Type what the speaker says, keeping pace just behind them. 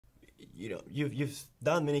you've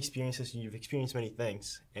done many experiences, you've experienced many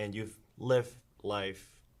things, and you've lived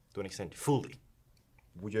life to an extent fully.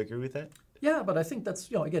 Would you agree with that? Yeah, but I think that's,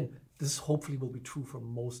 again, this hopefully will be true for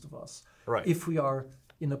most of us. Right. If we are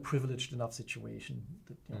in a privileged enough situation.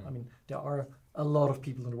 That, I mean, there are a lot of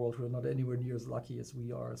people in the world who are not anywhere near as lucky as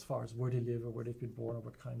we are as far as where they live or where they've been born or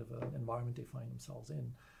what kind of an environment they find themselves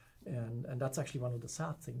in. And that's actually one of the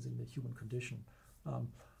sad things in the human condition.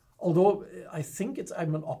 Although I think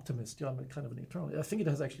I'm an optimist, I'm kind of an eternal. I think it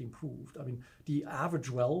has actually improved. I mean, the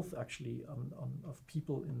average wealth actually of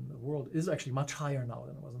people in the world is actually much higher now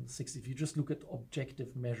than it was in the 60s. If you just look at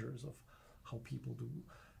objective measures of how people do.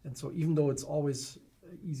 And so even though it's always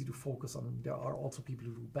easy to focus on, there are also people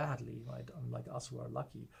who do badly, right? Unlike us who are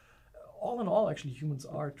lucky. All in all, actually, humans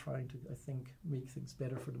are trying to, I think, make things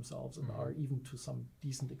better for themselves and are even to some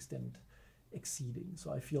decent extent exceeding.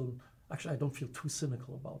 So I don't feel too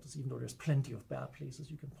cynical about this, even though there's plenty of bad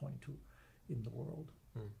places you can point to in the world.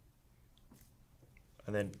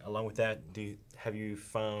 And then along with that, have you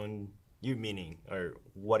found your meaning, or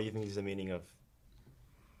what do you think is the meaning of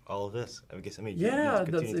all of this? Yeah,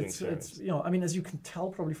 it's I mean, as you can tell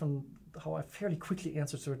probably from how I fairly quickly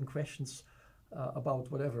answer certain questions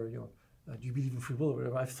about whatever, do you believe in free will or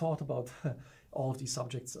whatever, I've thought about all of these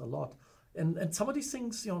subjects a lot. And some of these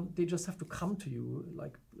things, they just have to come to you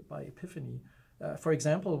like by epiphany. For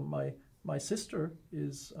example, my sister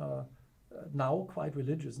is now quite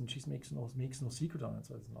religious, and she makes no secret on it,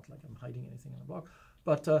 so it's not like I'm hiding anything in the blog.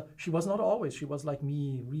 But she was not always. She was like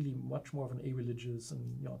me, really much more of an a-religious,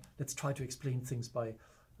 and let's try to explain things by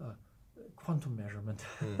quantum measurement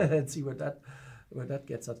and see where that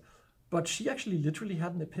gets at. But she actually literally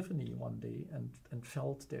had an epiphany one day and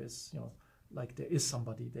felt there's like there is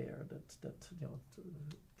somebody there that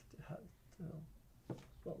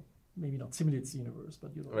well, maybe not simulates the universe,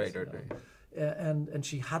 but right. And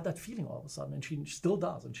she had that feeling all of a sudden, and she still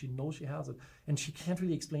does, and she knows she has it, and she can't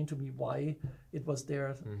really explain to me why it was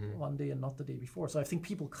there one day and not the day before. So I think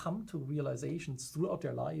people come to realizations throughout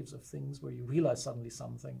their lives of things where you realize suddenly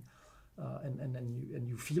something, and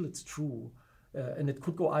you feel it's true. And it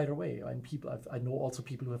could go either way. I know also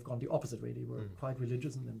people who have gone the opposite way. They were quite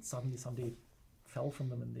religious, and then suddenly someday it fell from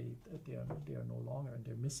them, and they are no longer, and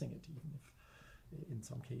they're missing it, even if in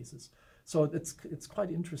some cases. So it's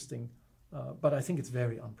quite interesting, but I think it's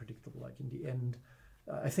very unpredictable. Like in the end,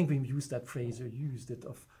 I think we used that phrase, or used it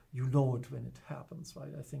of it when it happens,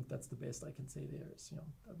 right? I think that's the best I can say there is,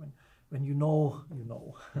 when you know, you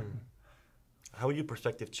know. How would your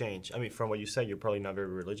perspective change? I mean, from what you said, you're probably not very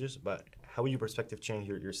religious, but how would your perspective change,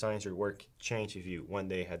 your science, your work change if you one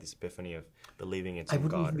day had this epiphany of believing in some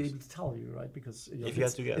God? I wouldn't even be able to tell you, right? Because if you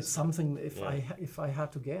had to guess, it's something. If I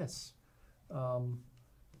had to guess,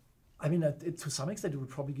 I mean, to some extent, it would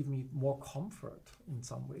probably give me more comfort in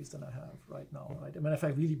some ways than I have right now, right? I mean, if I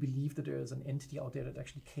really believe that there is an entity out there that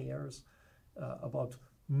actually cares about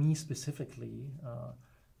me specifically.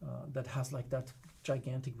 That has like that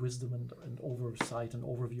gigantic wisdom and oversight and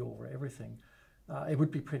overview over everything, it would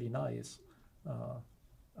be pretty nice.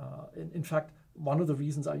 In fact, one of the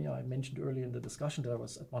reasons I mentioned earlier in the discussion that I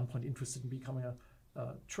was at one point interested in becoming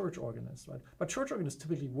a church organist, right? But church organists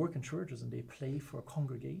typically work in churches and they play for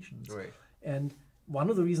congregations. Right. And one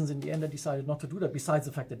of the reasons in the end I decided not to do that, besides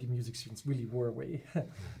the fact that the music students really were way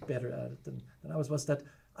better at it than I was that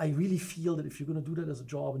I really feel that if you're going to do that as a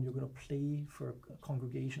job and you're going to play for a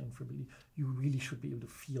congregation and for belief, you really should be able to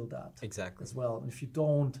feel that as well. And if you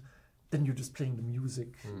don't, then you're just playing the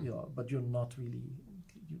music, but you're not really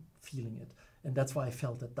feeling it. And that's why I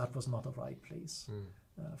felt that was not a right place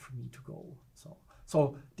for me to go.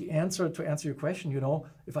 So to answer your question,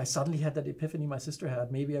 if I suddenly had that epiphany my sister had,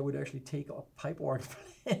 maybe I would actually take a pipe organ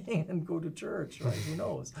playing and go to church, right? Who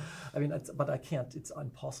knows? I mean, but I can't. It's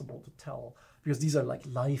impossible to tell because these are like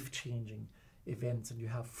life-changing events, and you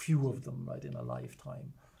have few of them, right, in a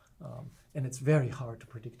lifetime. And it's very hard to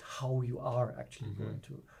predict how you are actually going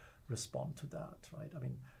to respond to that, right? I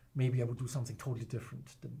mean, maybe I would do something totally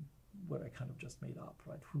different than what I kind of just made up,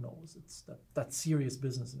 right? Who knows? It's that's serious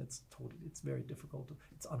business, and it's very difficult.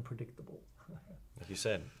 It's unpredictable. Like you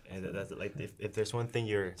said, and that's like if there's one thing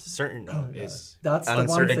you're certain of is that's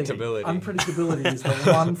unpredictability. Unpredictability is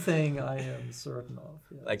the one thing I am certain of.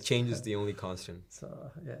 Yes. Like change is the only constant.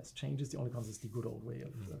 So yes, change is the only constant. It's the good old way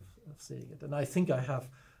of saying it, and I think I have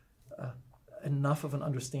enough of an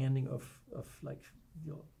understanding of like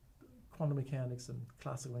quantum mechanics and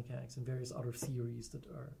classical mechanics and various other theories that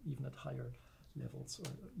are even at higher levels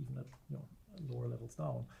or even at lower levels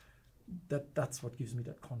down. That's what gives me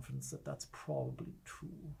that confidence that that's probably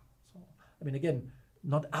true. So I mean, again,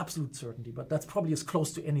 not absolute certainty, but that's probably as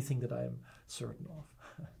close to anything that I am certain of.